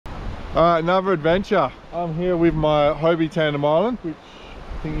Another adventure. I'm here with my Hobie Tandem Island, which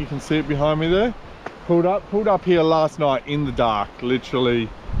I think you can see it behind me there. Pulled up here last night in the dark, literally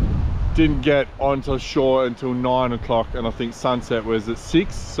didn't get onto shore until 9 o'clock, and I think sunset was at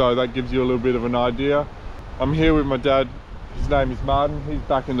 6, so that gives you a little bit of an idea. I'm here with my dad. His name is Martin. He's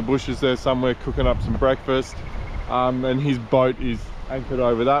back in the bushes there somewhere cooking up some breakfast, and his boat is anchored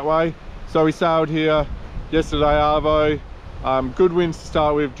over that way. So we sailed here yesterday, Arvo. Good winds to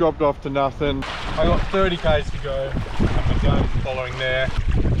start with, dropped off to nothing. I got 30 k's to go, and my dad's following there.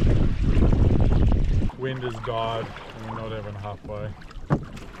 Wind has died, and we're not even halfway.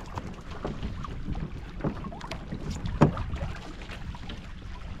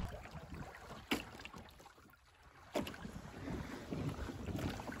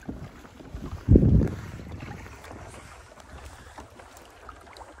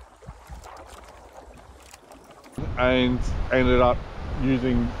 And ended up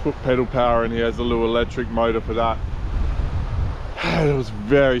using foot pedal power, and he has a little electric motor for that. It was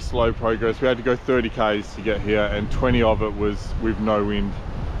very slow progress. We had to go 30 k's to get here, and 20 of it was with no wind.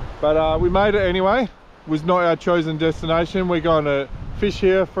 But we made it anyway. It was not our chosen destination. We're going to fish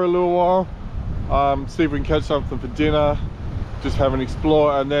here for a little while, see if we can catch something for dinner, just have an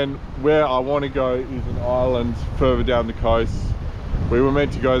explore, and then where I want to go is an island further down the coast. We were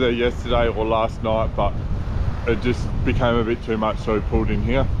meant to go there yesterday or last night, but it just became a bit too much, so we pulled in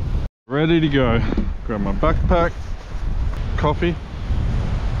here. Ready to go. Grab my backpack, coffee,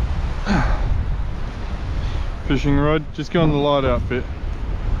 fishing rod, just go on the light outfit,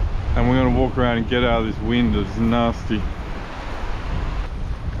 and we're going to walk around and get out of this wind. It's nasty.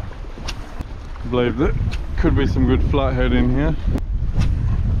 I believe that could be some good flathead in here.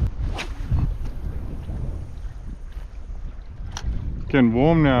 Getting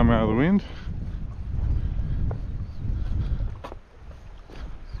warm now, I'm out of the wind.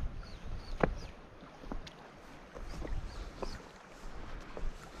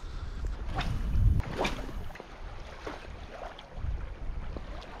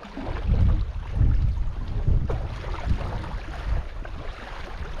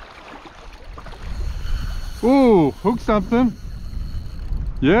 Ooh, hooked something.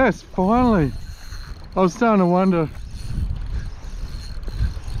 Yes, finally. I was starting to wonder.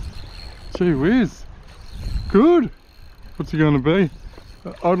 Gee whiz. Good. What's it going to be?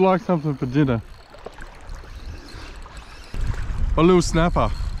 I'd like something for dinner. A little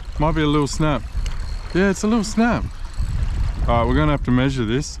snapper. Might be a little snap. Yeah, it's a little snap. Alright, we're going to have to measure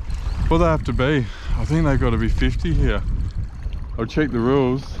this. What do they have to be? I think they've got to be 50 here. I'll check the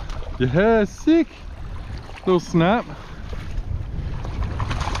rules. Yeah, sick. Little snap.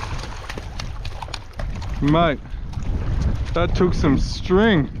 Mate, that took some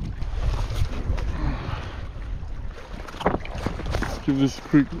string. Let's give this a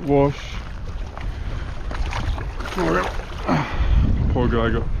quick wash. Poor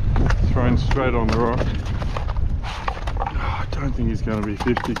guy got thrown straight on the rock. I don't think he's going to be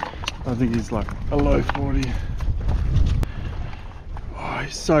 50. I think he's like a low 40. Oh,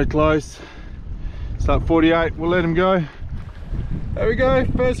 he's so close. It's like 48, we'll let him go. There we go,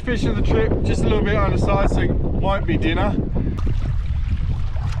 first fish of the trip, just a little bit undersized, so it won't be dinner.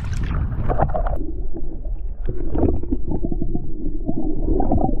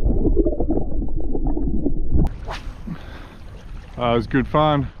 That was good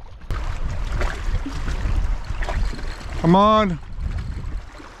fun. Come on.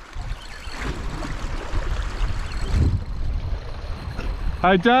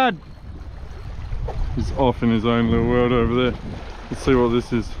 Hey Dad. He's off in his own little world over there. Let's see what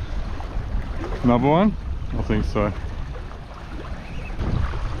this is. Another one? I think so.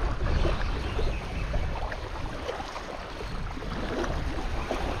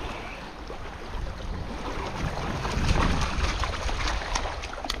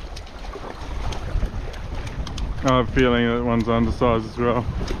 I have a feeling that one's undersized as well.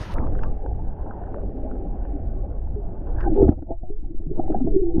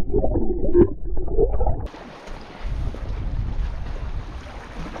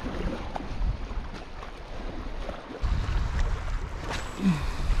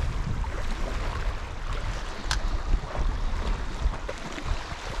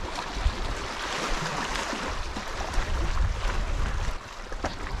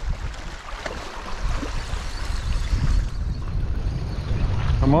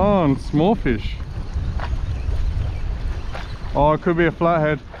 Come on, small fish. Oh, it could be a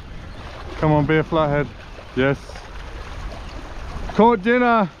flathead. Come on, be a flathead. Yes. Caught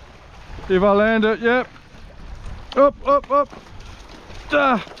dinner. If I land it, yep. Up, up, up.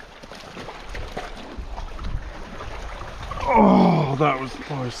 Ah. Oh, that was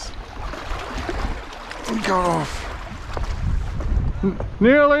close. We got off.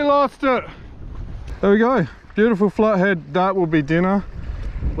 Nearly lost it. There we go. Beautiful flathead. That will be dinner.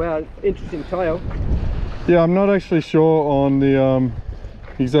 Wow, interesting tail. Yeah, I'm not actually sure on the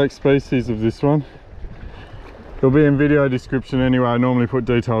exact species of this one. It'll be in video description anyway. I normally put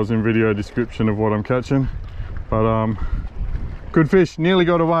details in video description of what I'm catching. But good fish, nearly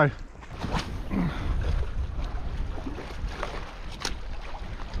got away.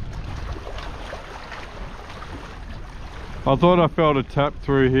 I thought I felt a tap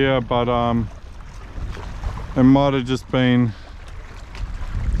through here, but it might have just been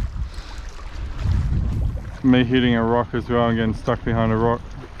me hitting a rock as well and getting stuck behind a rock.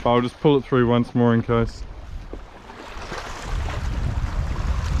 But I'll just pull it through once more in case.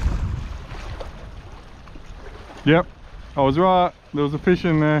 Yep, I was right. There was a fish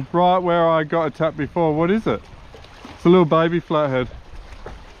in there, right where I got a tap before. What is it? It's a little baby flathead.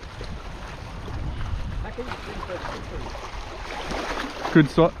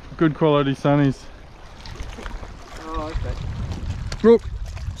 Good quality sunnies. Oh, okay. Oh,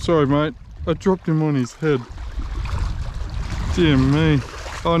 sorry mate, I dropped him on his head. Dear me.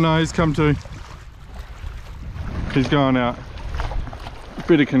 Oh no, he's come to. He's going out.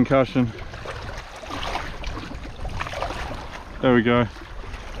 Bit of concussion. There we go.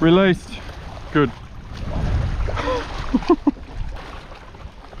 Released. Good.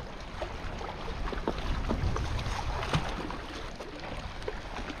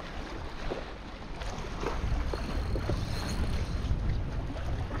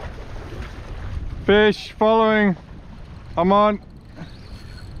 Fish following. I'm on.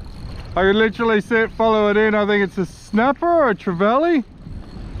 I could literally see it, follow it in. I think it's a snapper or a trevally.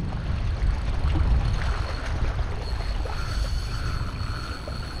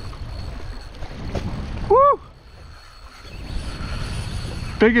 Woo!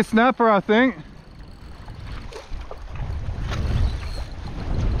 Biggest snapper, I think.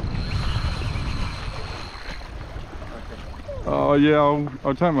 Oh yeah,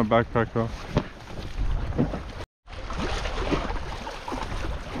 I'll take my backpack off.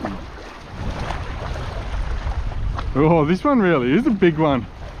 Oh, this one really is a big one.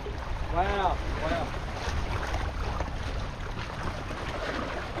 Wow, wow.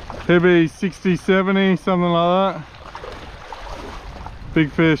 He'll be 60, 70, something like that. Big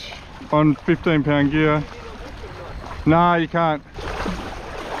fish on 15-pound gear. Nah, you can't.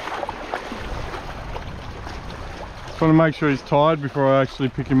 Just want to make sure he's tied before I actually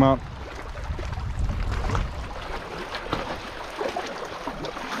pick him up.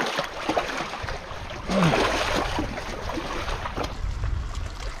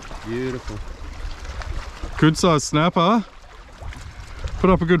 Beautiful. Good sized snapper. Put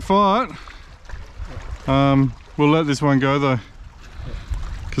up a good fight. We'll let this one go though,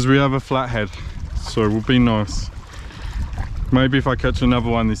 because we have a flathead, so we'll be nice. Maybe if I catch another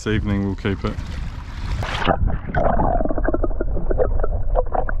one this evening, we'll keep it.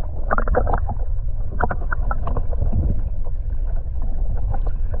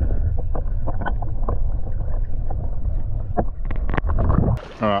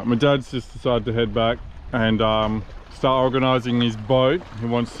 Alright, my dad's just decided to head back and start organising his boat. He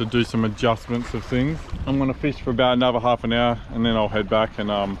wants to do some adjustments of things. I'm going to fish for about another half an hour and then I'll head back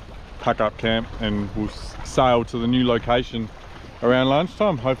and pack up camp and we'll sail to the new location around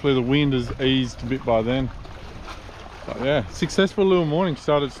lunchtime. Hopefully the wind has eased a bit by then. But yeah, successful little morning.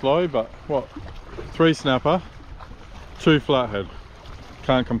 Started slow, but what? 3 snapper, 2 flathead.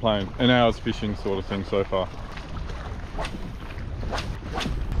 Can't complain. An hour's fishing sort of thing so far.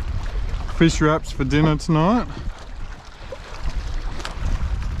 Fish wraps for dinner tonight.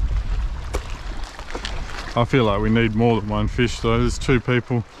 I feel like we need more than one fish though. There's 2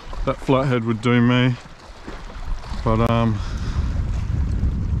 people. That flathead would do me. But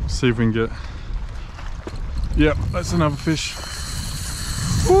see if we can get. Yep, that's another fish.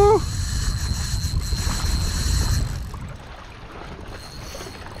 Woo!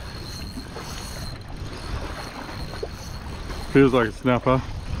 Feels like a snapper.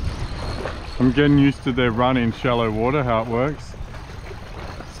 I'm getting used to their run in shallow water, how it works.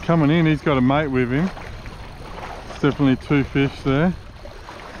 He's coming in, he's got a mate with him. There's definitely 2 fish there.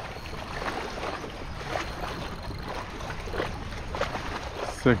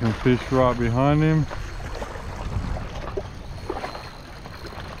 Second fish right behind him.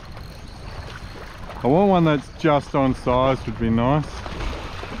 I want one that's just on size, would be nice.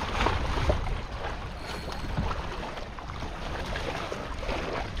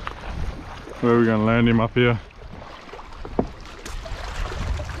 Where are we going to land him? Up here?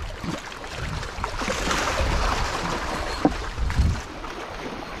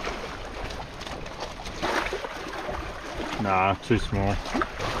 Nah, too small.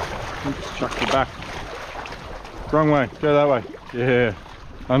 Just chuck it back. Wrong way, go that way. Yeah,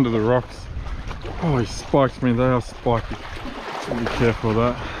 under the rocks. Oh, he spiked me, they are spiky. So be careful of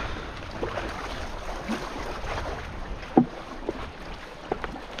that.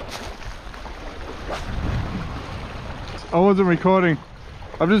 I wasn't recording.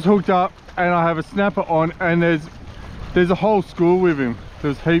 I've just hooked up and I have a snapper on, and there's a whole school with him.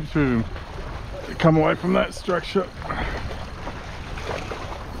 There's heaps with him. Come away from that structure.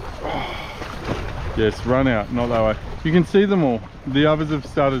 Yes, run out, not that way. You can see them all. The others have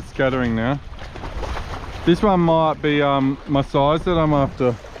started scattering now. This one might be my size that I'm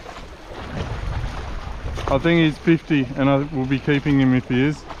after. I think he's 50 and I will be keeping him if he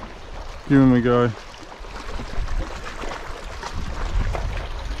is. Give him a go.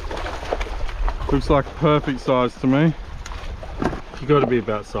 Looks like perfect size to me. You got to be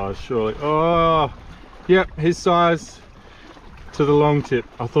about size, surely. Oh, yep, his size to the long tip.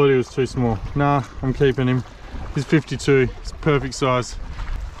 I thought he was too small. Nah, I'm keeping him. He's 52. It's perfect size.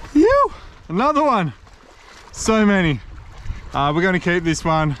 Ew, another one. So many. We're going to keep this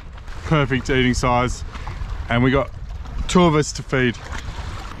one. Perfect eating size. And we got 2 of us to feed.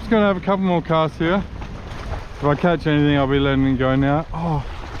 Just going to have a couple more casts here. If I catch anything, I'll be letting them go now. Oh,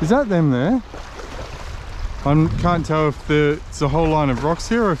 is that them there? I can't tell if it's a whole line of rocks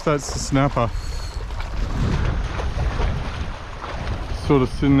here or if that's the snapper. Sort of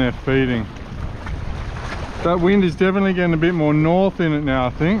sitting there feeding. That wind is definitely getting a bit more north in it now, I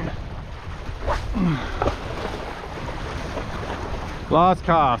think. Last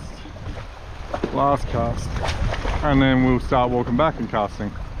cast. Last cast. And then we'll start walking back and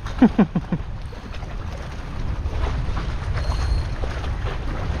casting.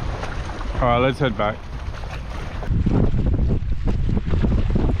 Alright, let's head back.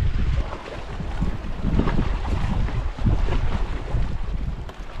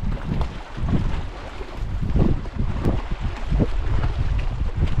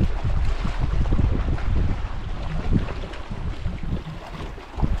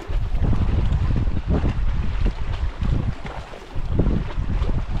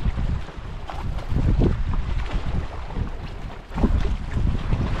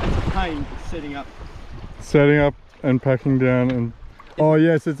 Setting up and packing down, and oh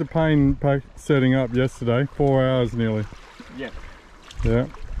yes, it's a pain setting up yesterday. 4 hours nearly. Yeah. Yeah.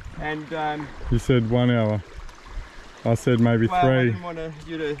 And you said 1 hour. I said maybe 3. I didn't want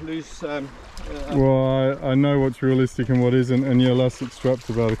you to lose. Well, I know what's realistic and what isn't, and your elastic strap's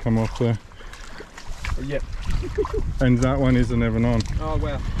about to come off there. Yep. And that one isn't even on. Oh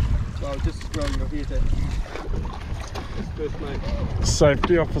wow. Well, just scrolling up here to first mate.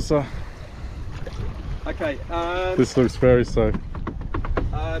 Safety officer. Okay. This looks very safe.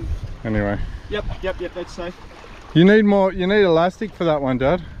 Anyway. Yep, that's safe. You need more. You need elastic for that one,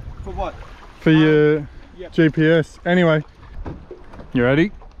 Dad. For what? For your yep. GPS. Anyway. You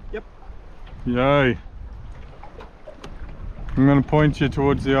ready? Yep. Yay. I'm going to point you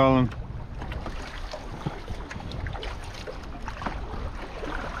towards the island.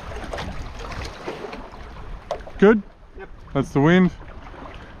 Good? Yep. That's the wind.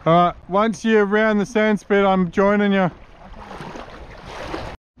 Alright, once you're around the sand spit, I'm joining you.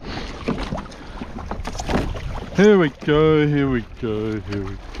 Here we go, here we go, here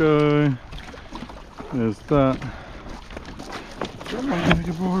we go. There's that.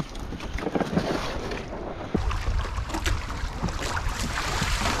 Board.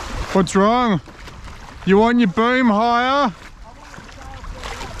 What's wrong? You want your boom higher?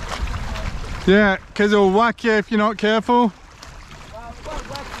 Yeah, because it'll whack you if you're not careful.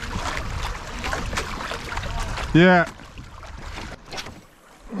 Yeah.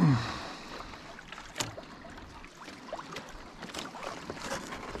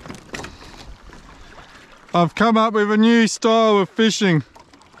 I've come up with a new style of fishing.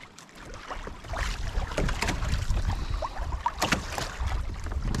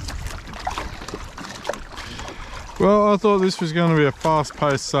 Well, I thought this was going to be a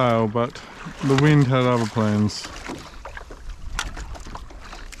fast-paced sail, but the wind had other plans.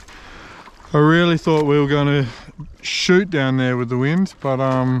 I really thought we were going to shoot down there with the wind, but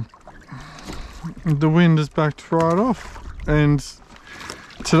the wind has backed right off, and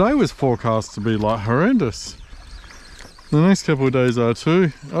today was forecast to be like horrendous. The next couple of days are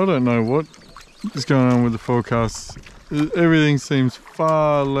too. I don't know what is going on with the forecast. Everything seems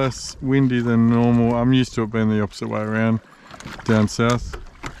far less windy than normal. I'm used to it being the opposite way around down south.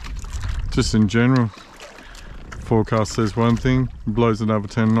 Just in general. Forecast says one thing, blows another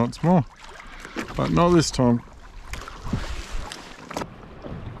 10 knots more. But not this time.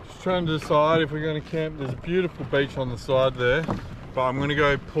 Just just trying to decide if we're going to camp. There's a beautiful beach on the side there, but I'm going to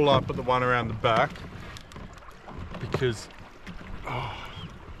go pull up at the one around the back because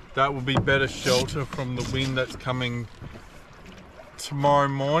that will be better shelter from the wind that's coming tomorrow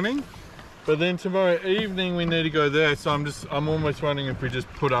morning. But then tomorrow evening we need to go there, so I'm almost wondering if we just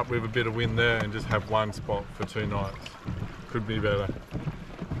put up with a bit of wind there and just have one spot for 2 nights. Could be better.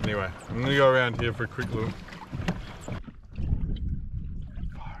 Anyway, I'm going to go around here for a quick look.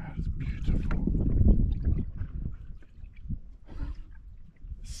 Far out is beautiful.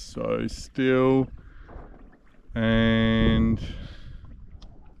 So still and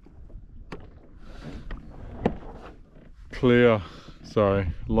clear.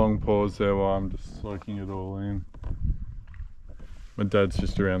 Sorry, long pause there while I'm just soaking it all in. My dad's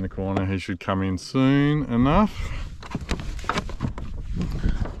just around the corner. He should come in soon enough.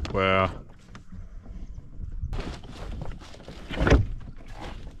 Wow.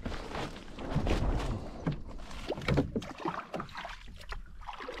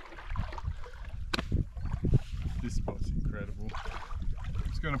 This spot's incredible. I'm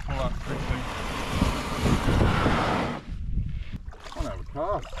just going to pull up quickly. I don't have a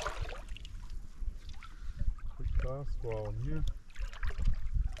cast. Quick cast while I'm here.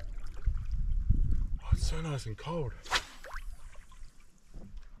 Oh, it's so nice and cold.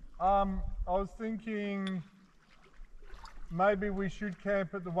 I was thinking maybe we should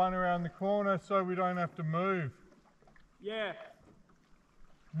camp at the one around the corner so we don't have to move. Yeah.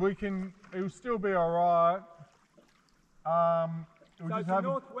 It'll still be alright. So it's a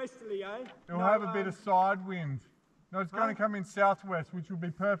northwesterly, eh? It'll have a bit of side wind. No, it's going to come in southwest, which will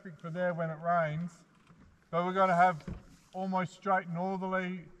be perfect for there when it rains. But we're going to have almost straight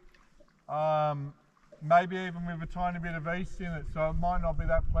northerly, maybe even with a tiny bit of east in it, so it might not be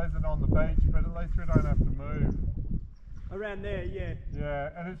that pleasant on the beach, but at least we don't have to move. Around there, yeah.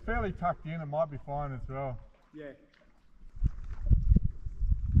 Yeah, and it's fairly tucked in, it might be fine as well. Yeah.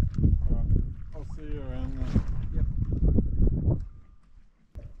 Right, I'll see you around there. Yep.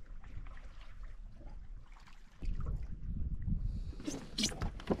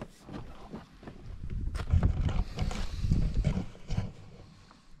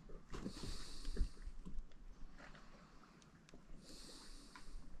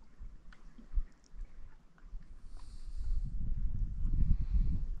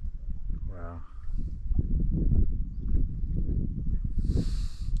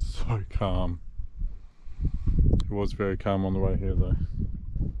 So calm. It was very calm on the way here though.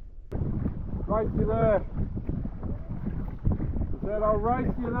 Race you there. Said I'll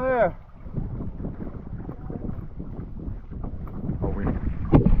race you there. I'll win.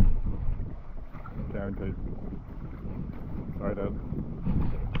 Guaranteed. Sorry, Dad.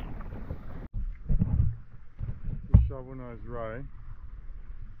 This shovel-nosed ray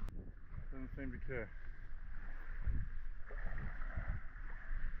doesn't seem to care.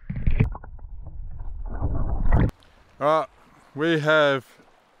 Alright, we have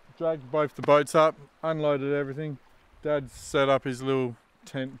dragged both the boats up, unloaded everything. Dad's set up his little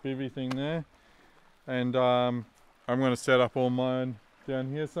tent bivvy thing there, and I'm going to set up all mine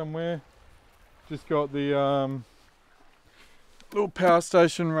down here somewhere. Just got the little power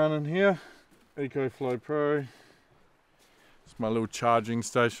station running here, EcoFlow Pro. It's my little charging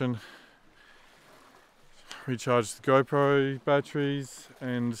station. Recharge the GoPro batteries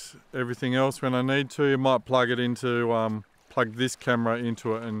and everything else when I need to. I might plug it into, plug this camera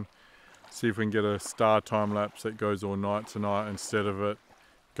into it and see if we can get a star time lapse that goes all night tonight instead of it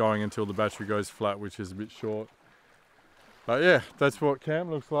going until the battery goes flat, which is a bit short. But yeah, that's what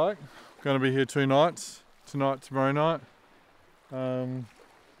camp looks like. Going to be here 2 nights, tonight, tomorrow night.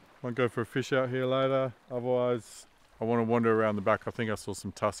 Might go for a fish out here later. Otherwise, I want to wander around the back. I think I saw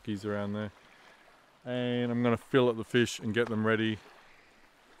some tuskies around there. And I'm going to fillet the fish and get them ready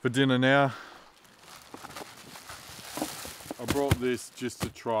for dinner now. I brought this just to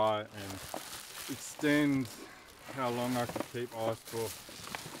try and extend how long I can keep ice for.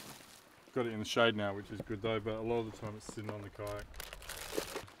 Got it in the shade now, which is good though, but a lot of the time it's sitting on the kayak.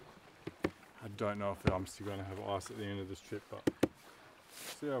 I don't know if I'm still going to have ice at the end of this trip, but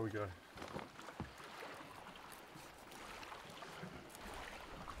see how we go.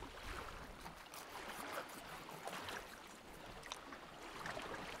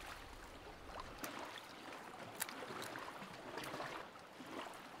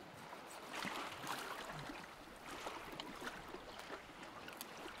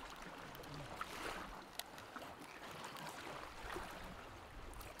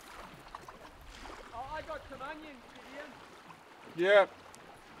 I got some onions, Gideon. Yep.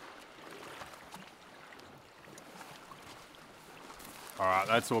 Alright,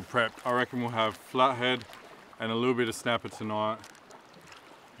 that's all prepped. I reckon we'll have flathead and a little bit of snapper tonight.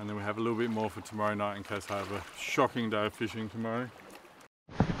 And then we have a little bit more for tomorrow night in case I have a shocking day of fishing tomorrow.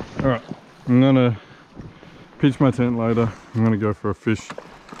 Alright, I'm gonna pitch my tent later. I'm gonna go for a fish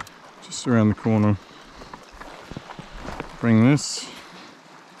just around the corner. Bring this.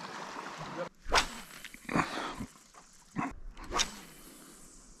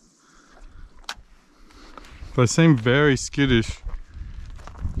 They seem very skittish.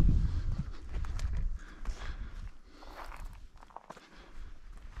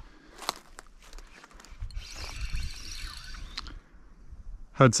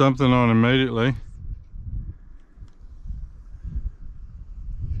 Had something on immediately.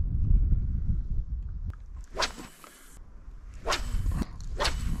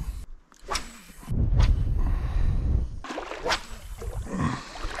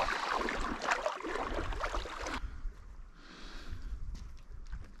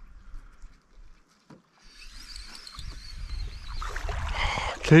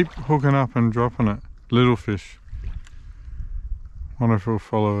 Keep hooking up and dropping it. Little fish. Wonder if we'll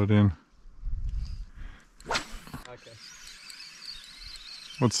follow it in. Okay.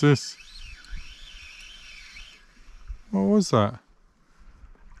 What's this? What was that?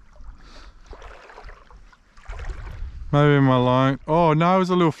 Maybe my line. Oh no, it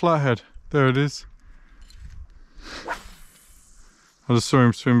was a little flathead. There it is. I just saw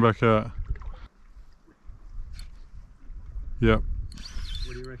him swim back out. Yep.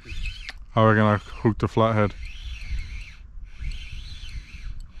 What do you reckon? I reckon I hooked a flathead.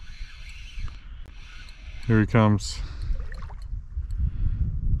 Here he comes.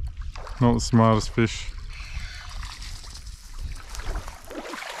 Not the smartest fish.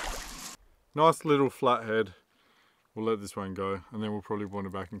 Nice little flathead. We'll let this one go and then we'll probably want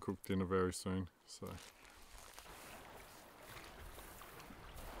it back and cook dinner very soon. So.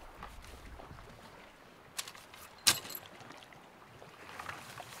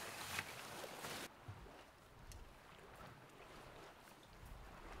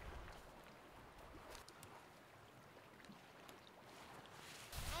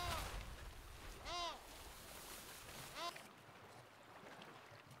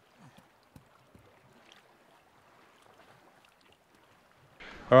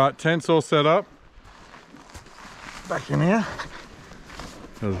 Alright, tent's all set up. Back in here.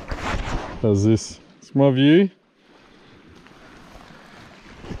 How's this? It's my view.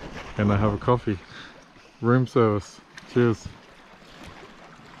 And I have a coffee. Room service. Cheers.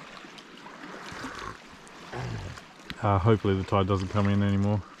 Hopefully the tide doesn't come in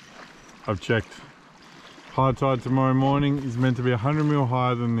anymore. I've checked. High tide tomorrow morning is meant to be 100 mil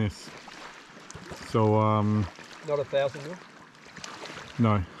higher than this. So Not 1,000 mil?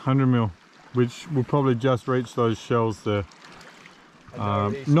 no, 100 mil, which will probably just reach those shells there.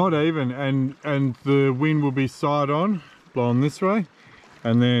 Not even, and the wind will be side on, blowing this way,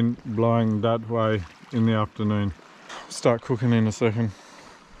 and then blowing that way in the afternoon. Start cooking in a second.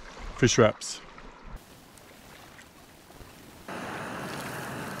 Fish wraps.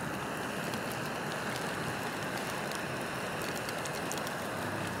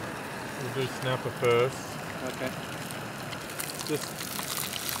 We'll do snapper first. Okay. Just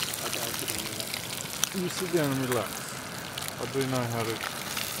Okay, I'll sit in there. you sit down and relax. I do know how to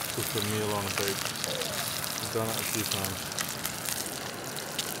cook a meal on a beach. I've done it a few times.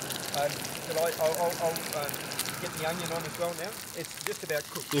 I'll get the onion on as well now. It's just about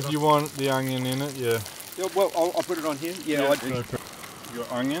cooked. If you want the onion in it, yeah. Yeah, well, I'll put it on here. Yeah, I do. Okay. Your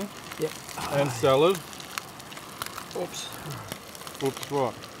onion. Yep. And salad. Oops. Oops,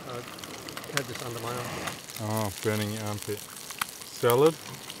 what? Had this under my arm. Oh, burning your armpit. Salad.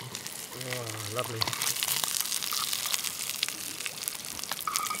 Oh, lovely.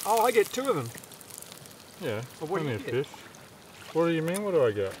 Oh, I get 2 of them. Yeah, Well, what do plenty you of get? fish. What do you mean, what do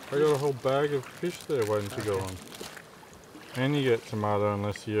I get? I got a whole bag of fish there waiting to go on. And you get tomato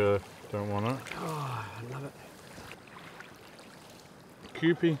unless you don't want it. Oh, I love it.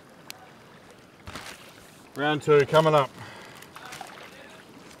 Kewpie. Round 2 coming up.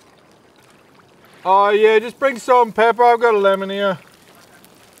 Oh yeah, just bring salt and pepper. I've got a lemon here.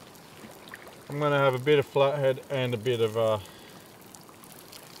 I'm gonna have a bit of flathead and a bit of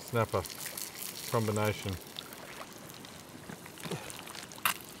snapper combination.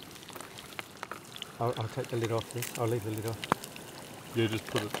 I'll take the lid off this. I'll leave the lid off. Yeah, just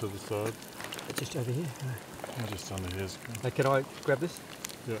put it to the side. Just over here. And just under here. Hey, can I grab this?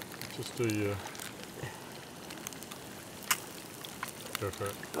 Yeah, just do your... Go for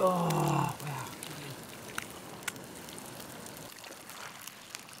it. Oh, wow.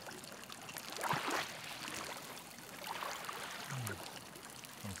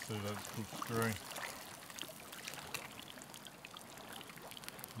 See, that's cooked through.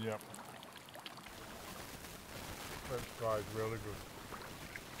 Yep. That fries really good.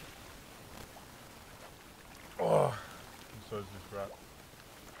 Oh, and so is this wrap.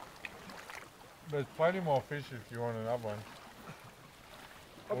 There's plenty more fish if you want another one.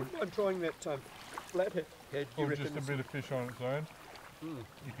 I wouldn't mind trying that flathead. Or just a bit of fish on its own.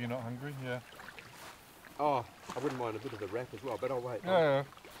 If you're not hungry, yeah. Oh, I wouldn't mind a bit of the wrap as well, but I'll wait. Yeah.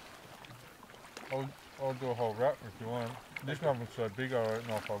 I'll do a whole wrap if you want. This one was so big I don't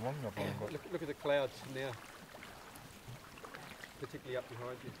know if I want another one. But Look at the clouds now, particularly up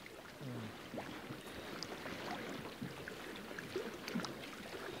behind you.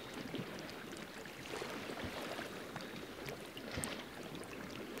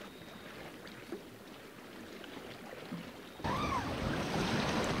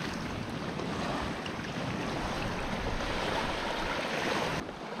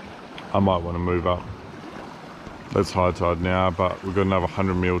 I might want to move up. That's high tide now, but we've got another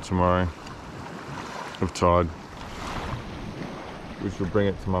 100 mil tomorrow of tide, which will bring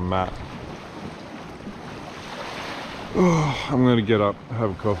it to my mat. Oh, I'm going to get up,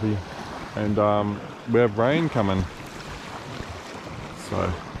 have a coffee, and we have rain coming.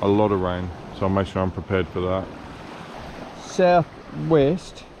 So, a lot of rain, so I'll make sure I'm prepared for that.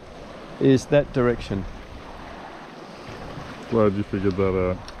 Southwest is that direction. Glad you figured that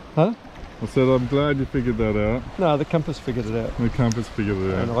out. Huh? I said I'm glad you figured that out. No, the compass figured it out. The compass figured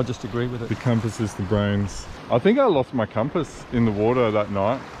it out. And I just agree with it. The compass is the brains. I think I lost my compass in the water that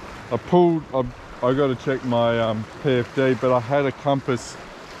night. I got to check my PFD, but I had a compass.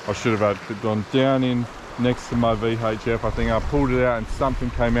 I should have had it on down in next to my VHF. I think I pulled it out and something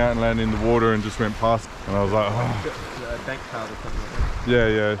came out and landed in the water and just went past. And I was like, oh. A bank card or something like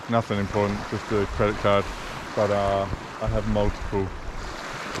that. Yeah, nothing important, just a credit card. But I have multiple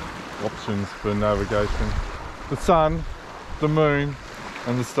options for navigation. The sun, the moon,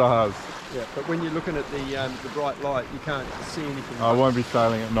 and the stars. Yeah, but when you're looking at the bright light, you can't see anything. I won't be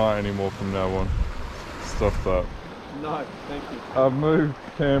sailing at night anymore from now on. Stop that. No, thank you. I've moved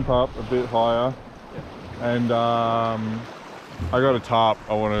camp up a bit higher, and I got a tarp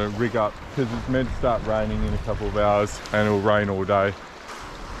I want to rig up because it's meant to start raining in a couple of hours, and it will rain all day.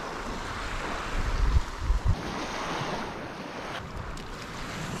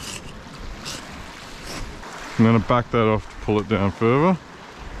 I'm going to back that off to pull it down further.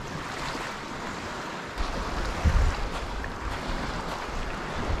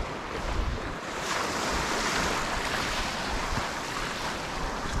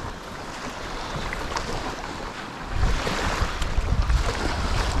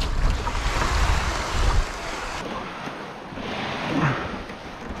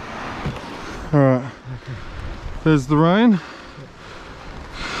 Alright, there's the rain.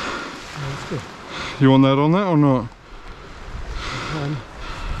 That's good. You want that on that or not?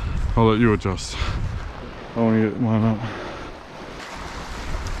 I'll let you adjust. I want to get mine up.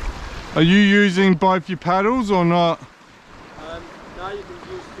 Are you using both your paddles or not? No, you can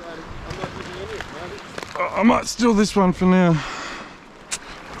use, I'm not using any at the moment. I might steal this one for now.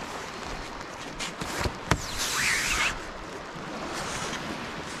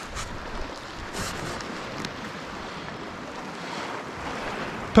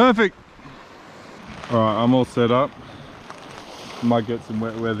 Perfect. Alright, I'm all set up. Might get some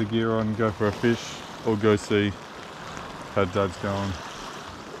wet weather gear on and go for a fish, or go see how Dad's going.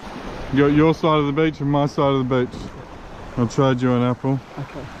 You got your side of the beach and my side of the beach. I'll trade you an apple.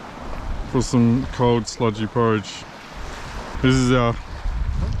 Okay. For some cold sludgy porridge. This is our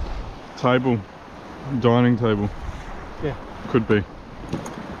table, dining table. Yeah. Could be.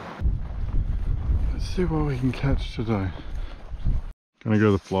 Let's see what we can catch today. Gonna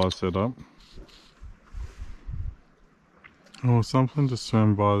go the fly set up. Or something just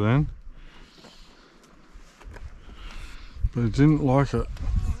swam by then. But it didn't like it.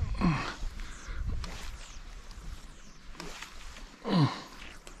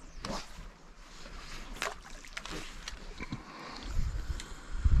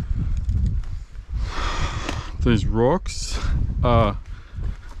 These rocks are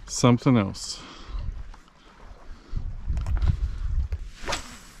something else.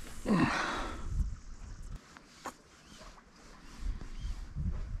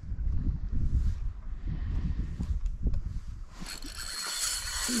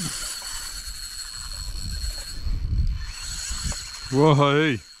 Whoa,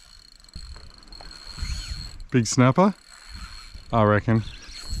 hey. Big snapper, I reckon.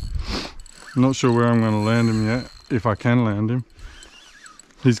 I'm not sure where I'm going to land him yet, if I can land him.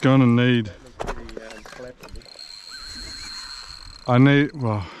 He's going to need... I need,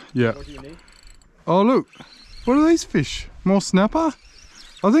 well, yeah. What do you need? Oh look, what are these fish? More snapper?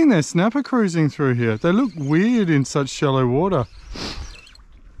 I think they're snapper cruising through here. They look weird in such shallow water.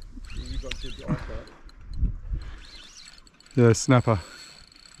 You got good eyesight. Yeah, snapper.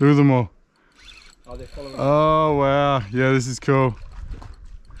 Look at them all. Oh, they're following. Oh wow, yeah, this is cool.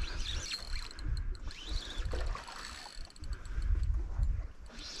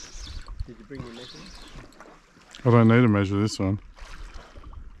 Did you bring your measurement? I don't need to measure this one.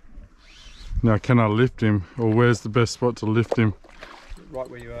 Now, can I lift him? Or where's the best spot to lift him? Right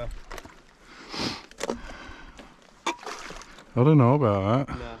where you are. I don't know about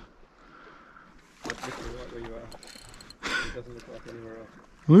that. No. I'd lift you right where you are. It doesn't look like anywhere else.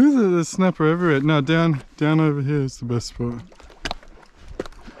 Look at the snapper everywhere. No, down over here is the best spot.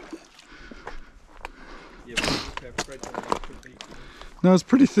 Yeah, but just have threads on it, it could be. No, it's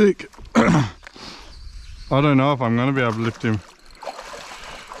pretty thick. I don't know if I'm going to be able to lift him.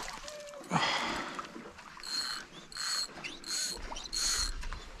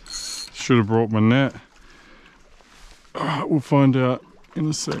 Should have brought my net. We'll find out in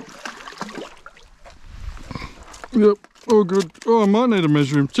a sec. Yep, all good. Oh, I might need to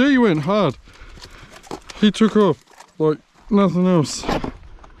measure him. Gee, he went hard. He took off like nothing else.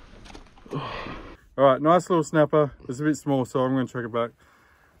 Alright, nice little snapper. It's a bit small, so I'm going to chuck it back.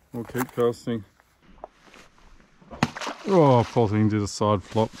 We'll keep casting. Oh, poor thing did a side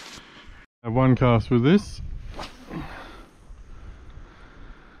flop. I have one cast with this.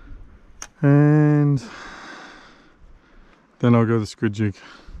 And then I'll go the squid jig.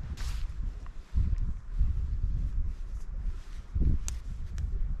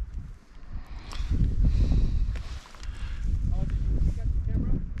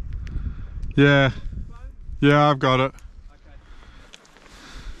 Yeah. Yeah, I've got it.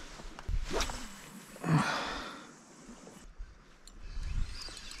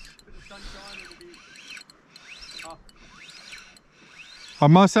 I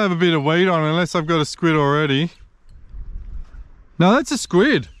must have a bit of weight on unless I've got a squid already. No, that's a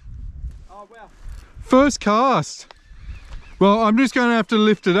squid. Oh, wow. First cast. Well, I'm just going to have to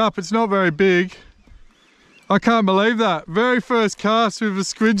lift it up. It's not very big. I can't believe that. Very first cast with a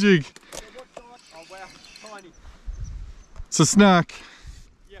squid jig. Oh, wow. Tiny. It's a snack.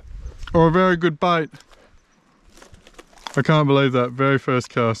 Yep. Or a very good bait. I can't believe that. Very first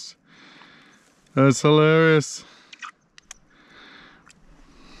cast. That's hilarious.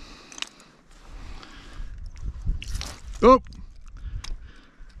 Oh!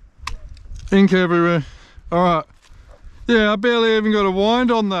 Ink everywhere. Alright. Yeah, I barely even got a wind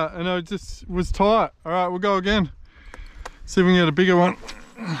on that and it just was tight. Alright, we'll go again. See if we can get a bigger one.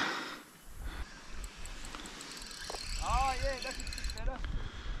 Oh, yeah, that's a bit better.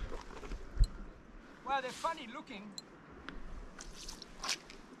 Wow, they're funny looking.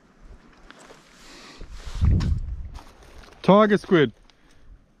 Tiger squid.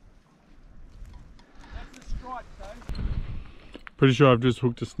 That's the stripe, though. Pretty sure I've just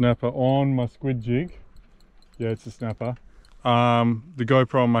hooked a snapper on my squid jig. Yeah, it's a snapper. The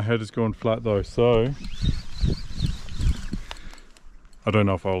GoPro on my head has gone flat though, so I don't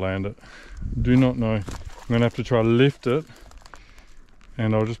know if I'll land it. Do not know. I'm gonna have to try to lift it,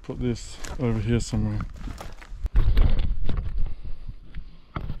 and I'll just put this over here somewhere.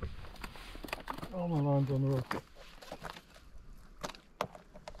 Oh, my line's on the rock.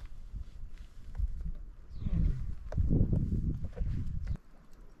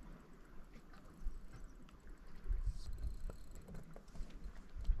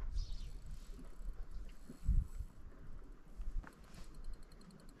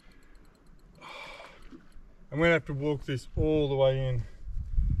 I'm gonna have to walk this all the way in.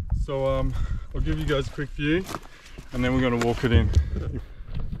 So I'll give you guys a quick view and then we're gonna walk it in.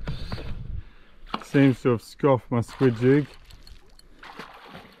 Seems to have scoffed my squid jig.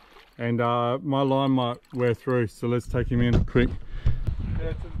 And my line might wear through, so let's take him in quick.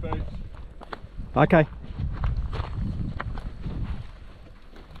 Yeah, to the beach. Okay.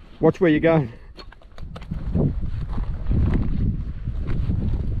 Watch where you're going.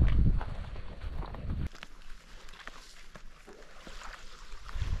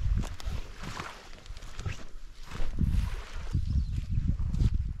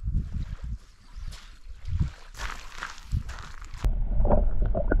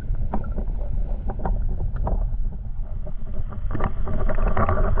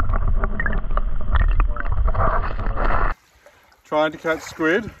 Trying to catch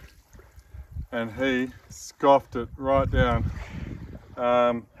squid and he scoffed it right down.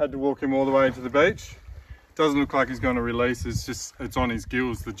 Had to walk him all the way into the beach. Doesn't look like he's going to release, it's on his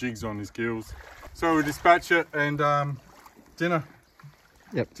gills, the jig's on his gills. So we'll dispatch it and dinner.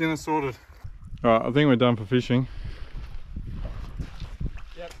 Yep. Dinner sorted. Alright, I think we're done for fishing.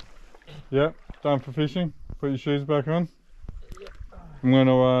 Yep. Yep, done for fishing. Put your shoes back on. Yep. I'm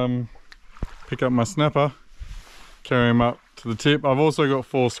gonna pick up my snapper, carry him up to the tip. I've also got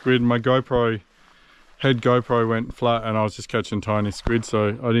 4 squid. My head GoPro went flat and I was just catching tiny squid, so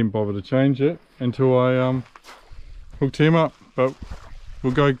I didn't bother to change it until I hooked him up. But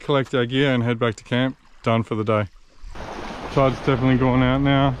we'll go collect our gear and head back to camp. Done for the day. Tide's definitely going out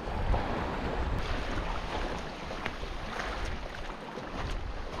now.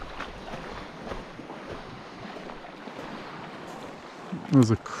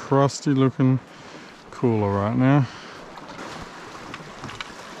 There's a crusty looking cooler right now.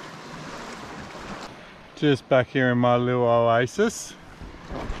 Just back here in my little oasis.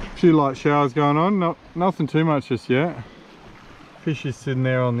 A few light showers going on, nothing too much just yet. Fish is sitting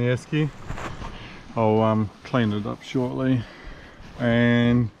there on the esky. I'll clean it up shortly.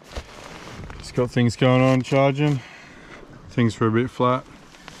 And just got things going on, charging. Things were a bit flat.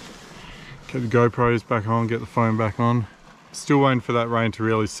 Get the GoPros back on, get the phone back on. Still waiting for that rain to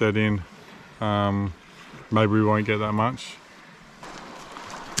really set in. Maybe we won't get that much.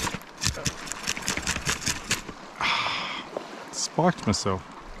 Spiked myself.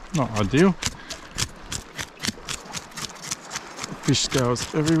 Not ideal. Fish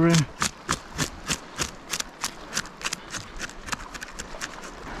scales everywhere.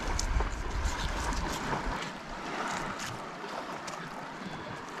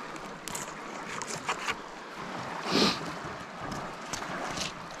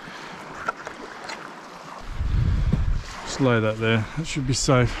 Just lay that there. That should be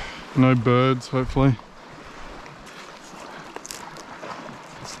safe. No birds, hopefully.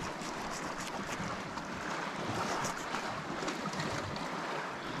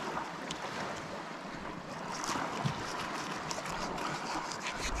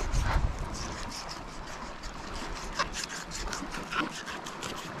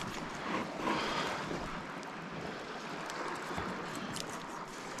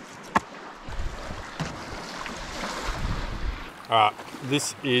 Alright,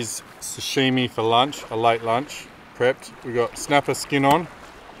 this is sashimi for lunch, a late lunch, prepped. We got snapper skin on,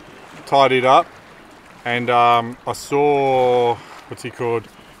 tied it up, and I saw, what's he called,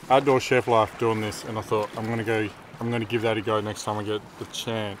 Outdoor Chef Life doing this, and I thought I'm gonna give that a go next time I get the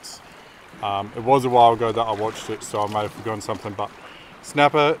chance. It was a while ago that I watched it, so I may have forgotten something, but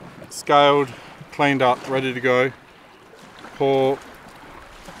snapper, scaled, cleaned up, ready to go. Pour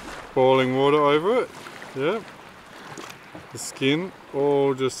boiling water over it, yeah. The skin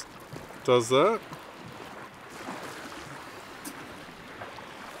all just does that.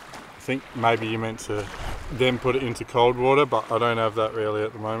 I think maybe you meant to then put it into cold water, but I don't have that really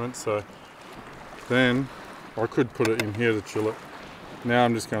at the moment, so then I could put it in here to chill it. Now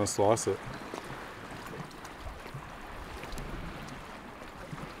I'm just going to slice it.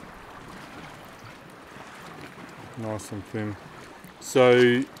 Nice and thin.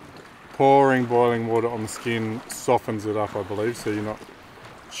 So pouring boiling water on the skin softens it up, I believe, so you're not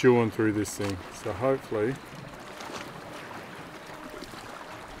chewing through this thing. So hopefully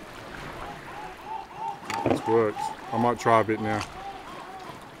this works. I might try a bit now.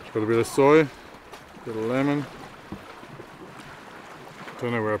 Got a bit of soy, bit of lemon.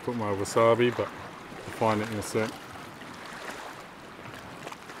 Don't know where I put my wasabi, but I'll find it in a sec.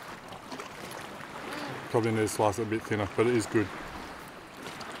 Probably need to slice it a bit thinner, but it is good.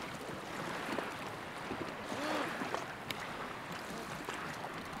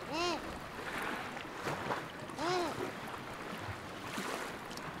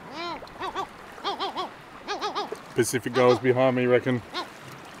 Pacific goers behind me reckon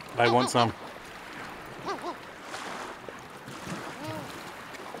they want some.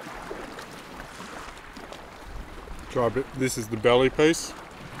 Try a bit. This is the belly piece,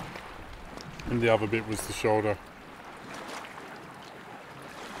 and the other bit was the shoulder.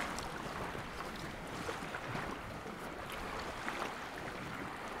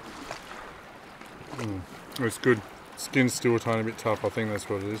 It's good. Skin's still a tiny bit tough, I think that's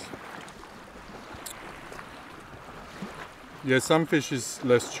what it is. Yeah, some fish is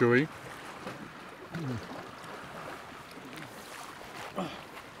less chewy. I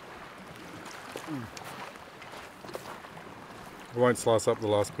won't slice up the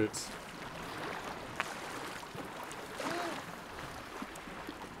last bits.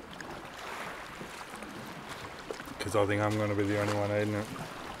 Because I think I'm going to be the only one eating it.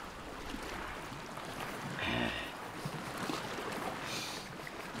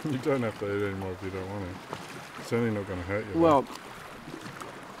 You don't have to eat anymore if you don't want to. It's certainly not going to hurt you. Well,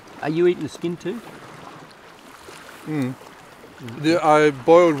 are you eating the skin too? I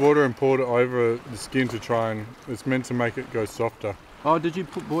boiled water and poured it over the skin to try and, it's meant to make it go softer. Oh, did you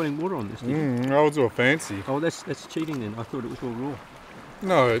put boiling water on this? I was all fancy. Oh, that's cheating then. I thought it was all raw.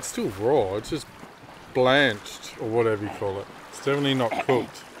 No, it's still raw. It's just blanched or whatever you call it. It's definitely not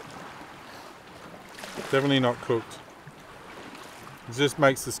cooked. Definitely not cooked. It just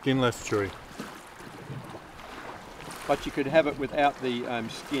makes the skin less chewy. But you could have it without the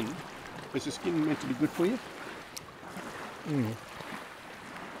skin. Is the skin meant to be good for you? Oh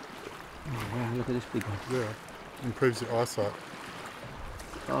wow, look at this big one. Yeah, improves your eyesight.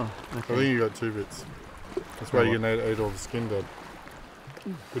 Oh, okay. I think you got 2 bits. That's why you're going to eat all the skin, Dad.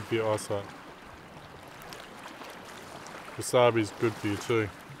 Good for your eyesight. Wasabi's good for you too.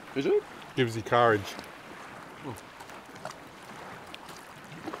 Is it? Gives you courage.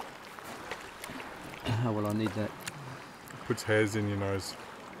 Oh, well, I need that. Puts hairs in your nose.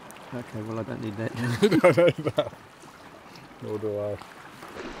 Okay, well, I don't need that. I don't need that. Nor do I.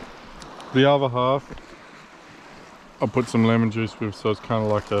 The other half, I'll put some lemon juice with, so it's kind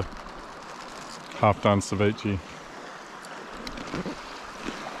of like a half-done ceviche.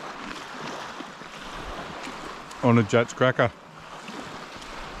 On a Jats cracker.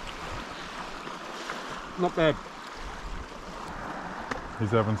 Not bad.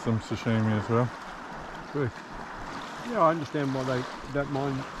 He's having some sashimi as well. Good. Yeah, I understand why they don't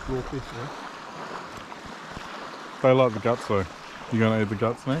mind raw fish though. They like the guts though. You gonna eat the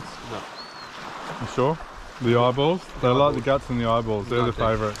guts next? No. You sure? The eyeballs? They like the guts and the eyeballs. They're the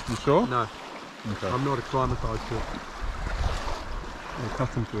favourite. You sure? No. Okay. I'm not acclimatised to it. I'm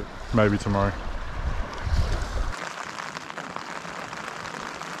accustomed to it. Maybe tomorrow.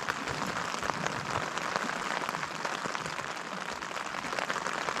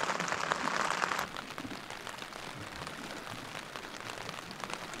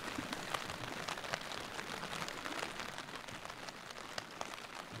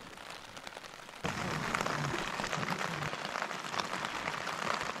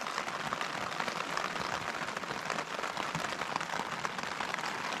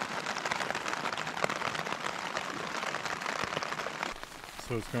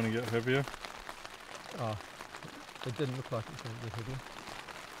 So it's going to get heavier. Oh, it didn't look like it's going to get heavier.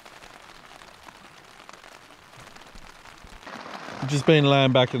 I've just been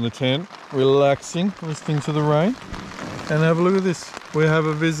laying back in the tent, relaxing, listening to the rain. And have a look at this. We have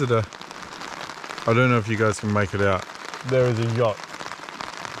a visitor. I don't know if you guys can make it out. There is a yacht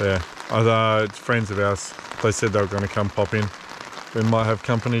there. It's friends of ours. They said they were going to come pop in. We might have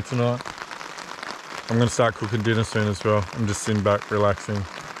company tonight. I'm going to start cooking dinner soon as well. I'm just sitting back, relaxing,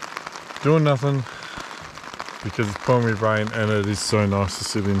 doing nothing because it's pouring with rain and it is so nice to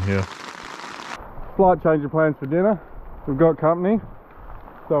sit in here. Slight change of plans for dinner. We've got company,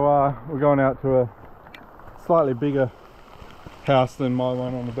 so we're going out to a slightly bigger house than my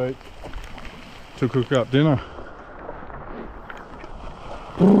one on the beach to cook up dinner.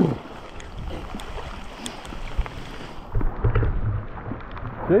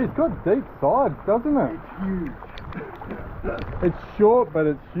 Gee, it's got deep sides, doesn't it? It's huge. It's short, but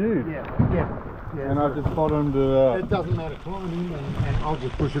it's huge. Yeah. And I've just bottomed it out. It doesn't matter climbing, and I'll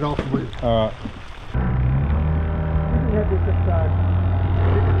just push it off with. Alright. You had this at,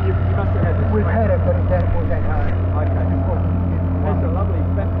 you must have had this. We've had it, but it was at home. Okay. That's a lovely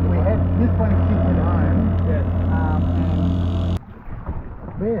fat We had this one kicked at home. Yeah.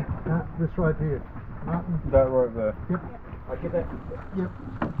 And there, this right here. Martin. That right there. Yep. I get that. Yep.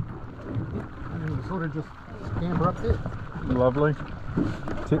 And you sort of just scamper up there. Lovely.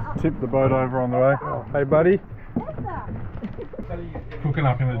 Tip the boat over on the way. Hey buddy. Cooking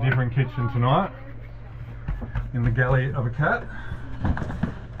up in a different kitchen tonight. In the galley of a cat.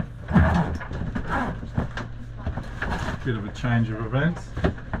 Bit of a change of events.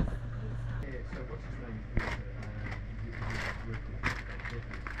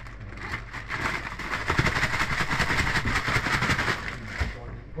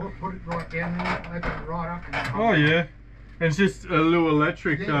 Put it right down there, open it right up. And Oh yeah. It's just a little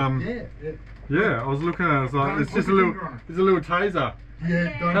electric yeah. I was looking at it, I was like, it's just a little taser.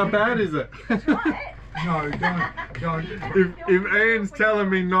 Yeah, don't. How bad is it? No, don't. If Ian's telling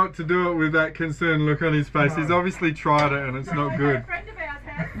me not to do it with that concerned look on his face, he's obviously tried it and it's not good. A friend of ours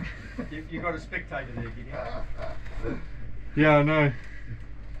has. You got a spectator there, Giddy. Yeah, I know.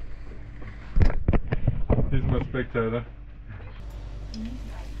 Here's my spectator.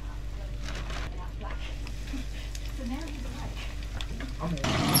 So now he's awake.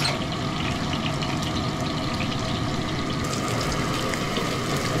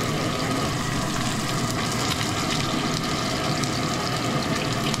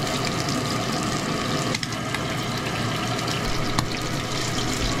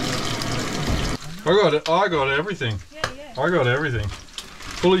 I got everything. Yeah, yeah. I got everything.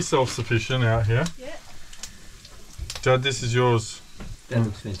 Fully self-sufficient out here. Yeah. Judd, this is yours. That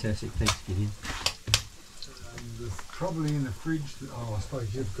looks fantastic. Thanks, Gideon. There's probably in the fridge. Oh, I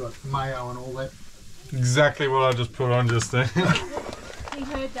suppose you've got mayo and all that. Exactly what I just put on just then. We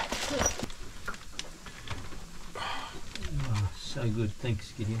heard that too. Oh, so good.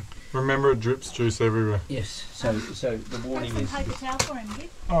 Thanks, Gideon. Remember, it drips juice everywhere. Yes. So the warning Got is. some paper towel for him, Gib.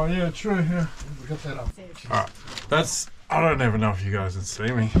 Oh yeah, true. Yeah. We got that up. Alright, that's. I don't even know if you guys can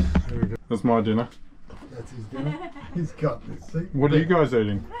see me. There we go. That's my dinner. That's his dinner. He's got this. See? What are you guys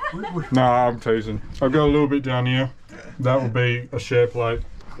eating? We- Nah, I'm teasing. I've got a little bit down here. That will be a share plate.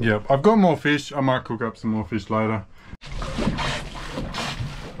 Yep, I've got more fish. I might cook up some more fish later.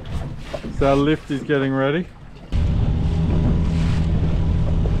 So our lift is getting ready.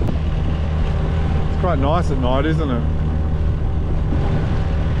 It's quite nice at night, isn't it?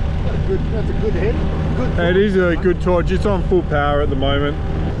 That's a good head. Good. It is a good torch. It's on full power at the moment.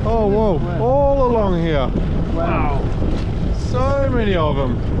 Oh whoa, all along here. Wow. So many of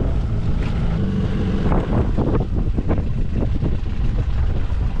them.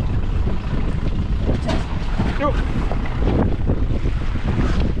 Yep.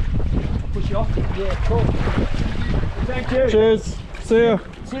 Push you off. Yeah, cool. Thank you. Cheers. See ya.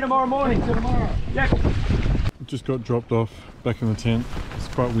 See you tomorrow morning. See you tomorrow. Yeah. Just got dropped off back in the tent. It's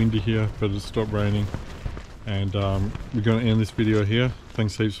quite windy here, but it's stopped raining. And we're going to end this video here.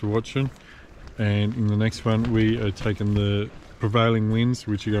 Thanks heaps for watching. And in the next one, we are taking the prevailing winds,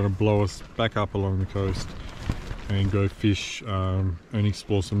 which are going to blow us back up along the coast and go fish and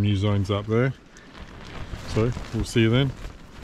explore some new zones up there. So we'll see you then.